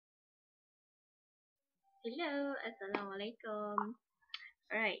Hello, Assalamualaikum.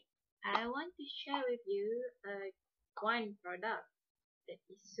 Alright, I want to share with you one product that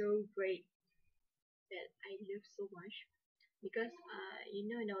is so great that I love so much because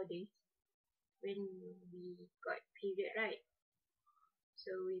nowadays when we got period, right, so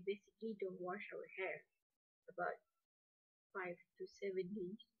we basically don't wash our hair about 5 to 7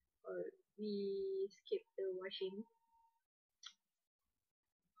 days, or we skip the washing.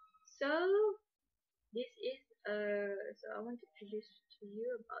 So so I want to introduce to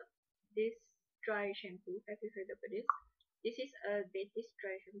you about this dry shampoo. Have you heard about this? This is a Batiste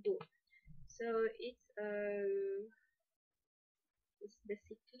Dry Shampoo. So it's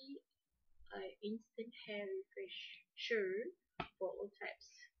basically an instant hair refresher for all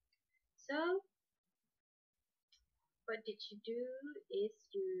types. So what did you do is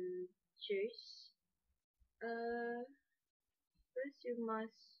you just first you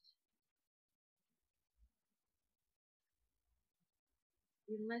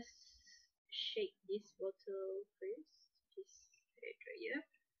must shake this bottle first, this hair dryer,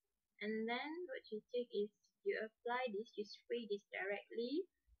 and then what you take is you apply this, you spray this directly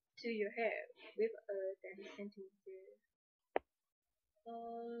to your hair with a 10 centimeter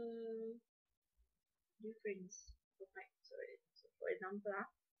difference of height. So for example,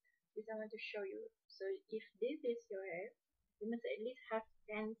 this I want to show you. So if this is your hair, you must at least have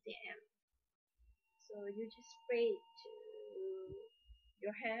 10 cm. So you just spray it to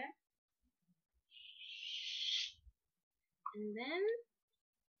your hair, and then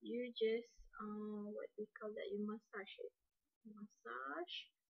you just what we call that, you massage it. Massage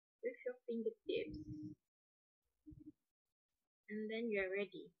with your fingertips, and then you're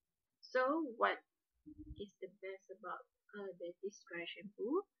ready. So what is the best about this dry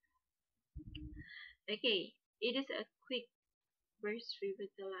shampoo? Okay, it is a quick burst,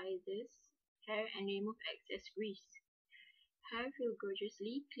 revitalizes hair and remove excess grease. Hair feel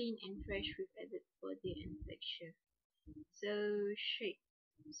gorgeously clean and fresh with added body and texture. So shake.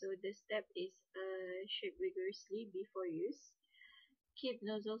 So the step is shake vigorously before use. Keep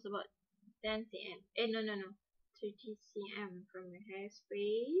nozzles about 10 cm. No. 30 cm from your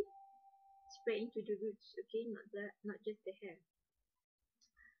hairspray. Spray into the roots, okay, not just the hair.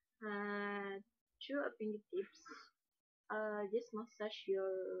 Through a fingertips, just massage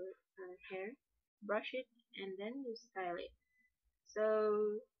your hair, brush it, and then you style it.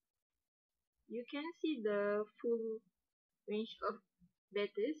 So you can see the full range of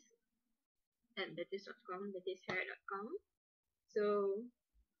Batiste at batiste.com, batisthehair.com. So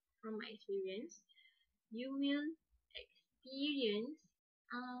from my experience, you will experience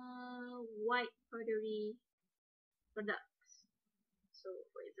white powdery products. So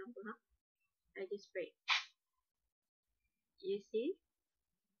for example, I just spray. You see,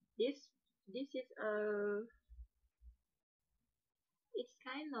 this is it's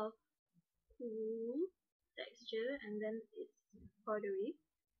kind of cool texture, and then it's powdery.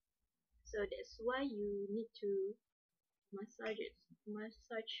 So that's why you need to massage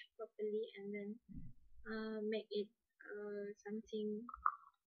properly, and then make it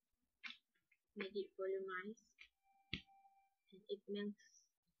make it volumized, and it melts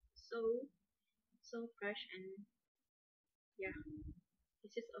so fresh, and yeah,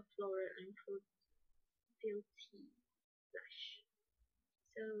 this is a floral and fruity blush.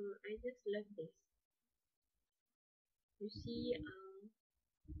 So I just love this. You see,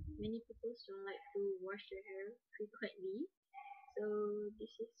 many people don't like to wash their hair frequently, so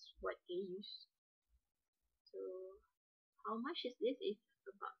this is what they use. So how much is this? It's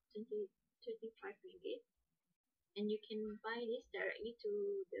about 35 ringgit, and you can buy this directly to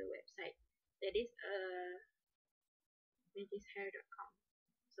the website, that is batisthehair.com.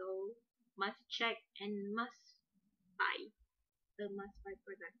 So must check and must buy, the must buy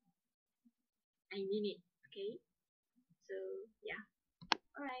product. I mean it, okay? So yeah,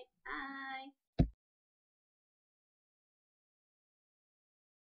 alright, bye.